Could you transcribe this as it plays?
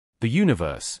The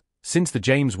universe, since the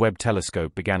James Webb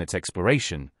Telescope began its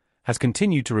exploration, has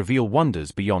continued to reveal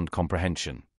wonders beyond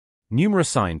comprehension. Numerous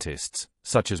scientists,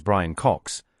 such as Brian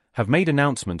Cox, have made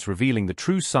announcements revealing the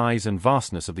true size and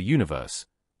vastness of the universe,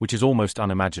 which is almost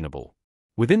unimaginable.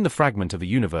 Within the fragment of the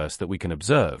universe that we can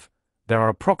observe, there are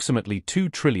approximately 2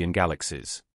 trillion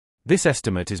galaxies. This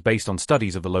estimate is based on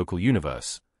studies of the local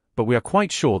universe, but we are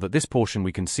quite sure that this portion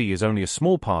we can see is only a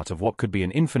small part of what could be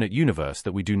an infinite universe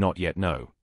that we do not yet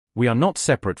know. We are not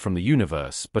separate from the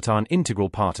universe but are an integral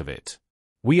part of it.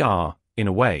 We are, in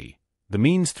a way, the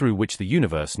means through which the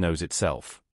universe knows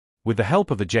itself. With the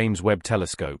help of the James Webb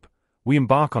Telescope, we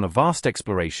embark on a vast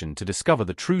exploration to discover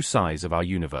the true size of our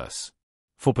universe.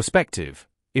 For perspective,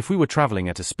 if we were traveling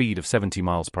at a speed of 70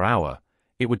 miles per hour,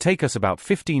 it would take us about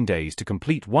 15 days to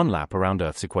complete one lap around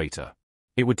Earth's equator.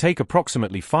 It would take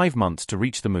approximately 5 months to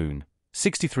reach the Moon,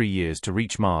 63 years to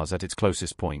reach Mars at its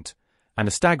closest point, and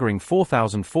a staggering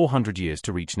 4,400 years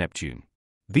to reach Neptune.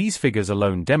 These figures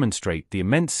alone demonstrate the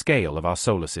immense scale of our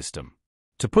solar system.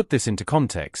 To put this into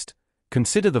context,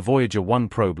 consider the Voyager 1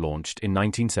 probe launched in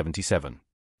 1977.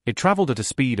 It traveled at a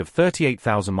speed of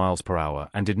 38,000 miles per hour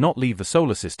and did not leave the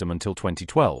solar system until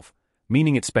 2012,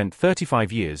 meaning it spent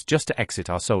 35 years just to exit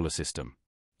our solar system.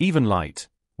 Even light,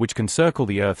 which can circle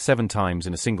the Earth 7 times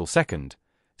in a single second,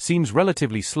 seems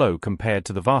relatively slow compared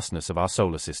to the vastness of our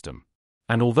solar system.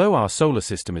 And although our solar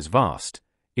system is vast,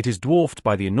 it is dwarfed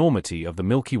by the enormity of the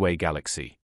Milky Way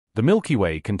galaxy. The Milky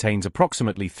Way contains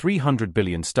approximately 300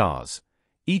 billion stars,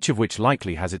 each of which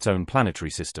likely has its own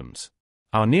planetary systems.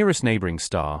 Our nearest neighboring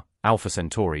star, Alpha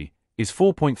Centauri, is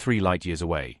 4.3 light-years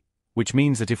away, which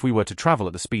means that if we were to travel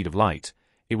at the speed of light,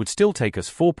 it would still take us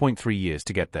 4.3 years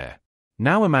to get there.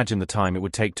 Now imagine the time it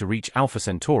would take to reach Alpha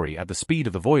Centauri at the speed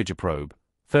of the Voyager probe,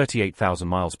 38,000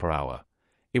 miles per hour.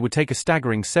 It would take a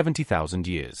staggering 70,000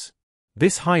 years.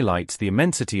 This highlights the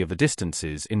immensity of the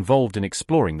distances involved in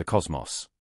exploring the cosmos.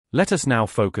 Let us now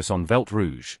focus on Velt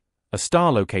Rouge, a star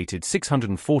located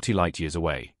 640 light-years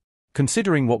away.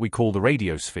 Considering what we call the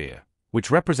radiosphere,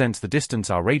 which represents the distance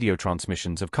our radio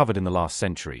transmissions have covered in the last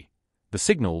century, the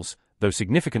signals, though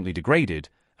significantly degraded,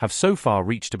 have so far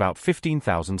reached about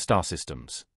 15,000 star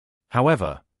systems.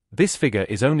 However, this figure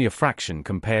is only a fraction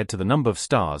compared to the number of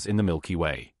stars in the Milky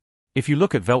Way. If you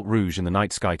look at Velt Rouge in the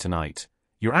night sky tonight,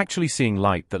 you're actually seeing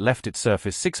light that left its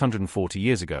surface 640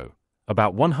 years ago,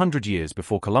 about 100 years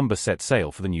before Columbus set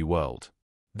sail for the New World.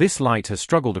 This light has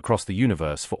struggled across the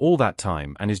universe for all that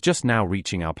time and is just now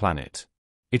reaching our planet.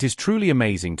 It is truly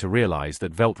amazing to realize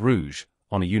that Velt Rouge,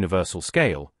 on a universal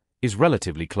scale, is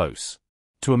relatively close.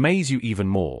 To amaze you even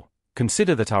more,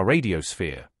 consider that our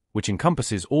radiosphere, which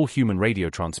encompasses all human radio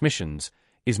transmissions,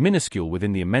 is minuscule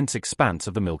within the immense expanse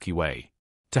of the Milky Way.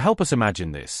 To help us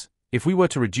imagine this, if we were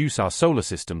to reduce our solar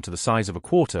system to the size of a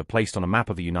quarter placed on a map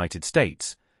of the United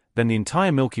States, then the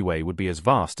entire Milky Way would be as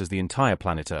vast as the entire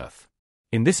planet Earth.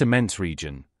 In this immense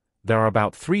region, there are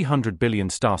about 300 billion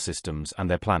star systems and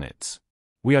their planets.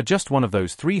 We are just one of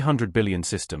those 300 billion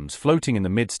systems floating in the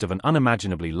midst of an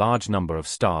unimaginably large number of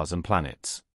stars and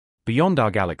planets. Beyond our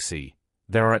galaxy,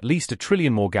 there are at least 1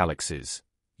 trillion more galaxies.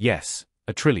 Yes,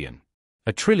 1 trillion.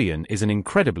 1 trillion is an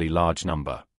incredibly large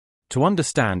number. To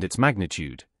understand its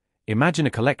magnitude, imagine a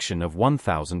collection of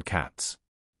 1,000 cats.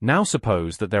 Now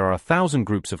suppose that there are 1,000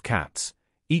 groups of cats,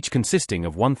 each consisting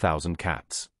of 1,000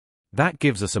 cats. That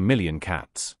gives us 1 million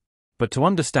cats. But to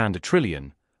understand 1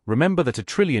 trillion, remember that 1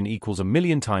 trillion equals 1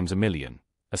 million times 1 million,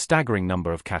 a staggering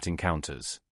number of cat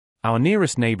encounters. Our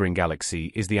nearest neighboring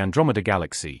galaxy is the Andromeda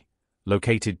Galaxy,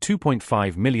 located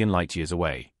 2.5 million light-years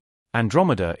away.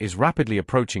 Andromeda is rapidly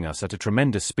approaching us at a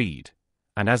tremendous speed,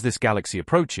 and as this galaxy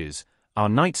approaches, our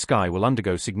night sky will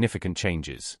undergo significant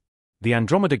changes. The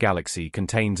Andromeda Galaxy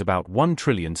contains about 1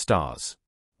 trillion stars.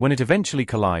 When it eventually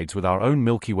collides with our own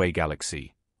Milky Way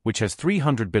galaxy, which has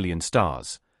 300 billion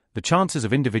stars, the chances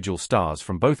of individual stars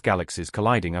from both galaxies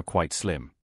colliding are quite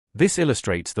slim. This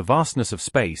illustrates the vastness of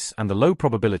space and the low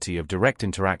probability of direct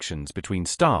interactions between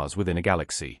stars within a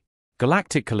galaxy.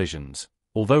 Galactic collisions,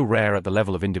 although rare at the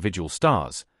level of individual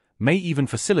stars, may even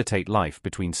facilitate life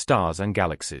between stars and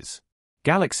galaxies.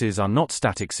 Galaxies are not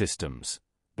static systems.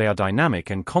 They are dynamic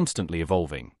and constantly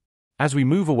evolving. As we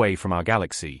move away from our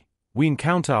galaxy, we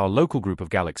encounter our local group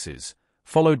of galaxies,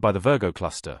 followed by the Virgo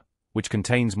cluster, which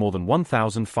contains more than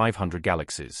 1,500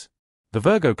 galaxies. The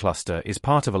Virgo cluster is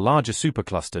part of a larger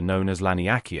supercluster known as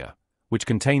Laniakea, which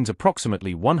contains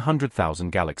approximately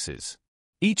 100,000 galaxies.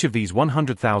 Each of these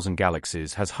 100,000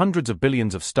 galaxies has hundreds of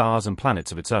billions of stars and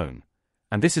planets of its own,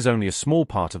 and this is only a small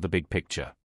part of the big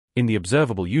picture. In the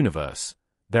observable universe,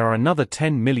 there are another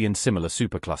 10 million similar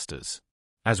superclusters.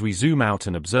 As we zoom out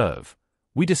and observe,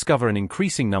 we discover an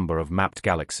increasing number of mapped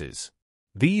galaxies.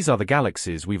 These are the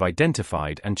galaxies we've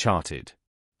identified and charted.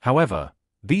 However,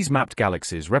 these mapped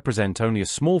galaxies represent only a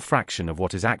small fraction of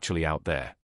what is actually out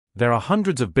there. There are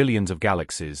hundreds of billions of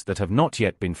galaxies that have not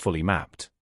yet been fully mapped.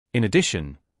 In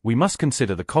addition, we must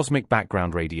consider the cosmic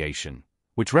background radiation,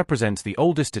 which represents the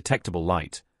oldest detectable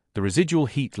light, the residual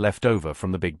heat left over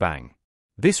from the Big Bang.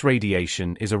 This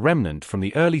radiation is a remnant from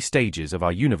the early stages of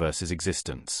our universe's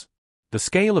existence. The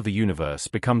scale of the universe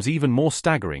becomes even more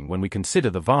staggering when we consider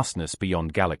the vastness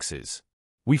beyond galaxies.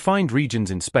 We find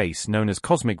regions in space known as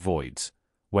cosmic voids,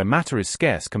 where matter is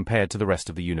scarce compared to the rest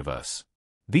of the universe.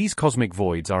 These cosmic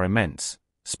voids are immense,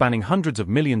 spanning hundreds of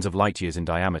millions of light-years in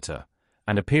diameter,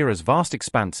 and appear as vast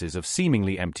expanses of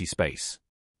seemingly empty space.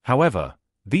 However,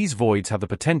 these voids have the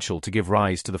potential to give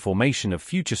rise to the formation of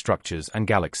future structures and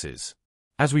galaxies.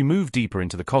 As we move deeper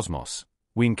into the cosmos,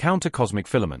 we encounter cosmic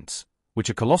filaments, which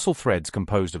are colossal threads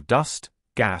composed of dust,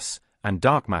 gas, and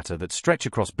dark matter that stretch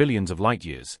across billions of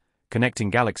light-years, connecting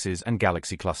galaxies and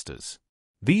galaxy clusters.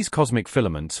 These cosmic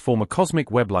filaments form a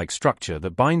cosmic web-like structure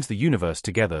that binds the universe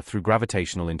together through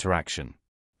gravitational interaction.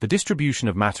 The distribution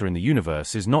of matter in the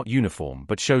universe is not uniform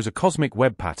but shows a cosmic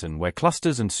web pattern where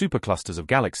clusters and superclusters of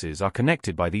galaxies are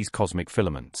connected by these cosmic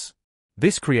filaments.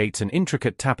 This creates an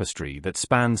intricate tapestry that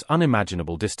spans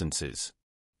unimaginable distances.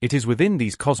 It is within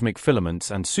these cosmic filaments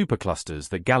and superclusters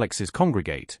that galaxies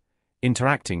congregate,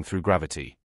 interacting through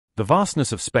gravity. The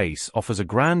vastness of space offers a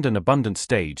grand and abundant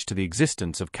stage to the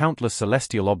existence of countless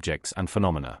celestial objects and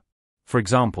phenomena. For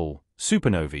example,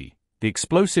 supernovae, the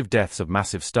explosive deaths of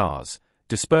massive stars,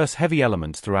 disperse heavy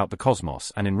elements throughout the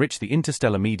cosmos and enrich the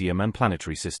interstellar medium and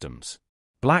planetary systems.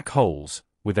 Black holes,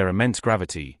 with their immense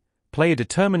gravity, play a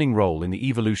determining role in the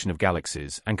evolution of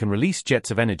galaxies and can release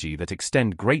jets of energy that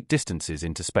extend great distances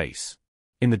into space.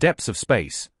 In the depths of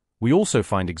space, we also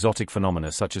find exotic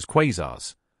phenomena such as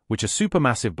quasars, which are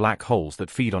supermassive black holes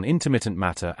that feed on intermittent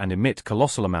matter and emit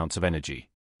colossal amounts of energy.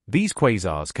 These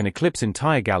quasars can eclipse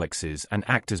entire galaxies and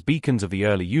act as beacons of the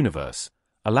early universe,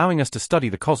 allowing us to study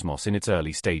the cosmos in its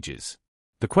early stages.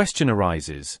 The question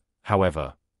arises,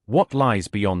 however, what lies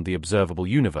beyond the observable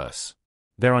universe?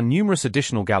 There are numerous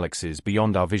additional galaxies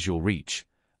beyond our visual reach,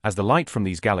 as the light from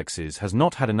these galaxies has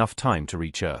not had enough time to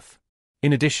reach Earth.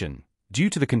 In addition, due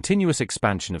to the continuous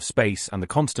expansion of space and the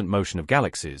constant motion of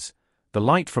galaxies, the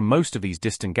light from most of these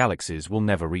distant galaxies will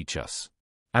never reach us.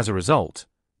 As a result,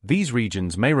 these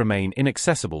regions may remain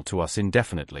inaccessible to us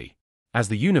indefinitely. As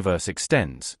the universe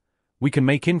extends, we can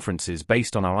make inferences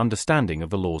based on our understanding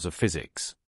of the laws of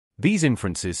physics. These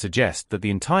inferences suggest that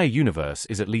the entire universe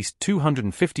is at least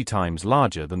 250 times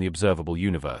larger than the observable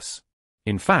universe.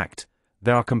 In fact,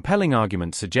 there are compelling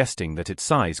arguments suggesting that its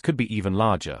size could be even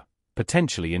larger,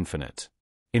 potentially infinite.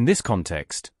 In this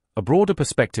context, a broader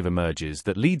perspective emerges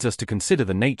that leads us to consider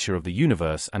the nature of the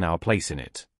universe and our place in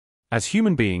it. As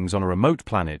human beings on a remote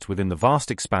planet within the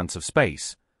vast expanse of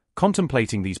space,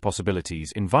 contemplating these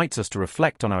possibilities invites us to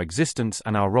reflect on our existence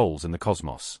and our roles in the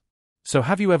cosmos. So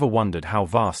have you ever wondered how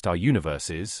vast our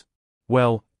universe is?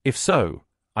 Well, if so,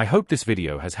 I hope this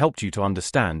video has helped you to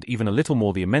understand even a little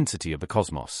more the immensity of the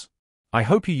cosmos. I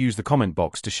hope you use the comment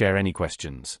box to share any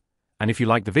questions. And if you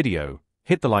like the video,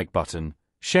 hit the like button,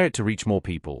 share it to reach more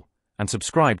people, and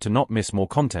subscribe to not miss more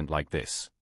content like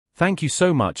this. Thank you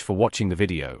so much for watching the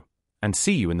video, and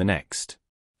see you in the next.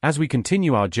 As we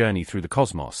continue our journey through the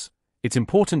cosmos, it's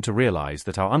important to realize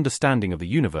that our understanding of the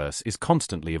universe is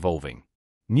constantly evolving.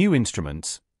 New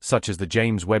instruments, such as the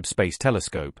James Webb Space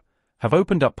Telescope, have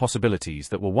opened up possibilities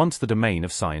that were once the domain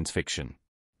of science fiction.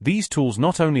 These tools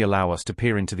not only allow us to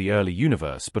peer into the early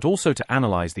universe but also to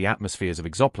analyze the atmospheres of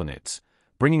exoplanets,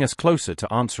 bringing us closer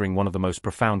to answering one of the most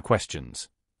profound questions: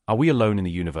 are we alone in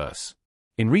the universe?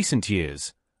 In recent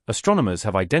years, astronomers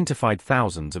have identified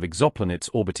thousands of exoplanets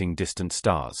orbiting distant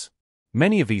stars.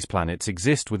 Many of these planets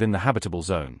exist within the habitable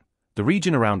zone, the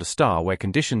region around a star where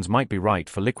conditions might be right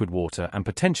for liquid water and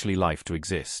potentially life to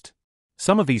exist.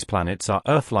 Some of these planets are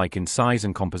Earth-like in size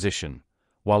and composition,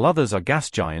 while others are gas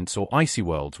giants or icy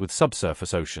worlds with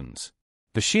subsurface oceans.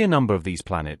 The sheer number of these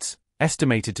planets,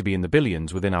 estimated to be in the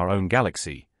billions within our own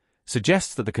galaxy,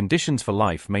 suggests that the conditions for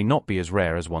life may not be as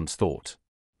rare as once thought.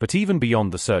 But even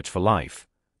beyond the search for life,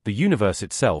 the universe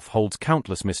itself holds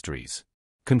countless mysteries.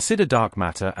 Consider dark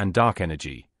matter and dark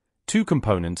energy, two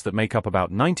components that make up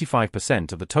about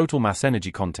 95% of the total mass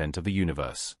energy content of the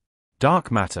universe.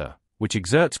 Dark matter, which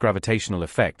exerts gravitational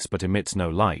effects but emits no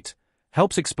light,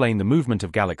 helps explain the movement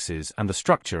of galaxies and the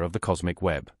structure of the cosmic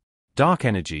web. Dark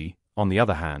energy, on the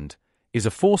other hand, is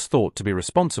a force thought to be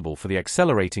responsible for the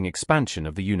accelerating expansion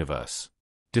of the universe.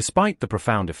 Despite the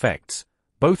profound effects,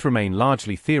 Both remain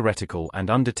largely theoretical and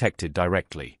undetected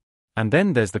directly. And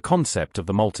then there's the concept of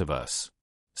the multiverse.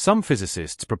 Some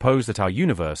physicists propose that our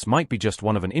universe might be just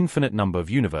one of an infinite number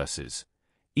of universes,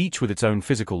 each with its own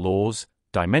physical laws,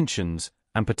 dimensions,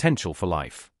 and potential for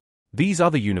life. These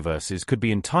other universes could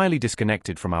be entirely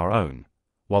disconnected from our own,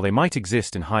 while they might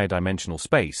exist in higher dimensional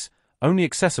space, only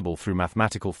accessible through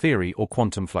mathematical theory or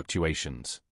quantum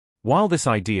fluctuations. While this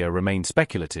idea remains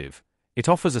speculative, it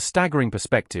offers a staggering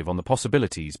perspective on the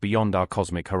possibilities beyond our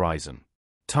cosmic horizon.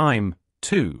 Time,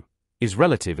 too, is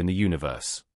relative in the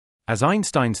universe. As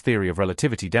Einstein's theory of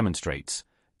relativity demonstrates,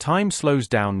 time slows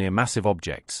down near massive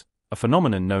objects, a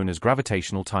phenomenon known as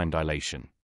gravitational time dilation.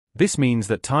 This means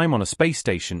that time on a space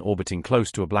station orbiting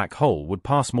close to a black hole would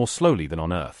pass more slowly than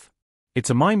on Earth. It's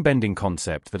a mind-bending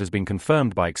concept that has been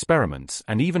confirmed by experiments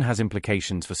and even has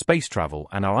implications for space travel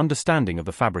and our understanding of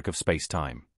the fabric of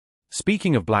space-time.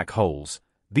 Speaking of black holes,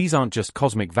 these aren't just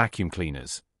cosmic vacuum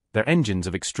cleaners, they're engines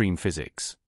of extreme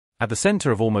physics. At the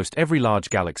center of almost every large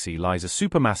galaxy lies a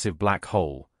supermassive black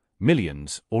hole,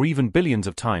 millions or even billions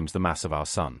of times the mass of our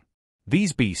Sun.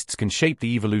 These beasts can shape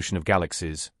the evolution of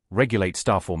galaxies, regulate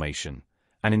star formation,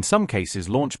 and in some cases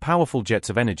launch powerful jets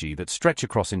of energy that stretch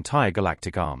across entire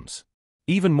galactic arms.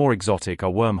 Even more exotic are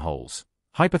wormholes,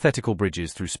 hypothetical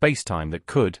bridges through space-time that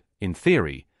could, in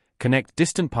theory, connect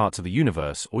distant parts of the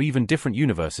universe or even different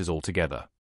universes altogether.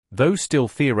 Though still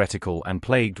theoretical and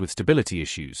plagued with stability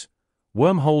issues,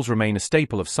 wormholes remain a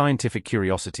staple of scientific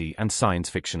curiosity and science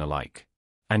fiction alike.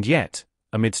 And yet,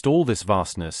 amidst all this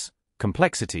vastness,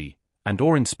 complexity, and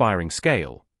awe-inspiring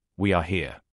scale, we are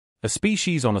here. A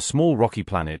species on a small rocky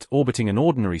planet orbiting an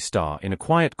ordinary star in a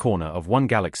quiet corner of one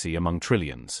galaxy among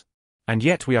trillions. And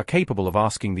yet we are capable of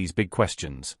asking these big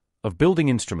questions, of building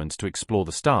instruments to explore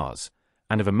the stars,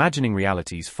 and of imagining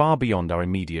realities far beyond our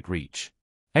immediate reach.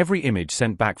 Every image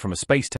sent back from a space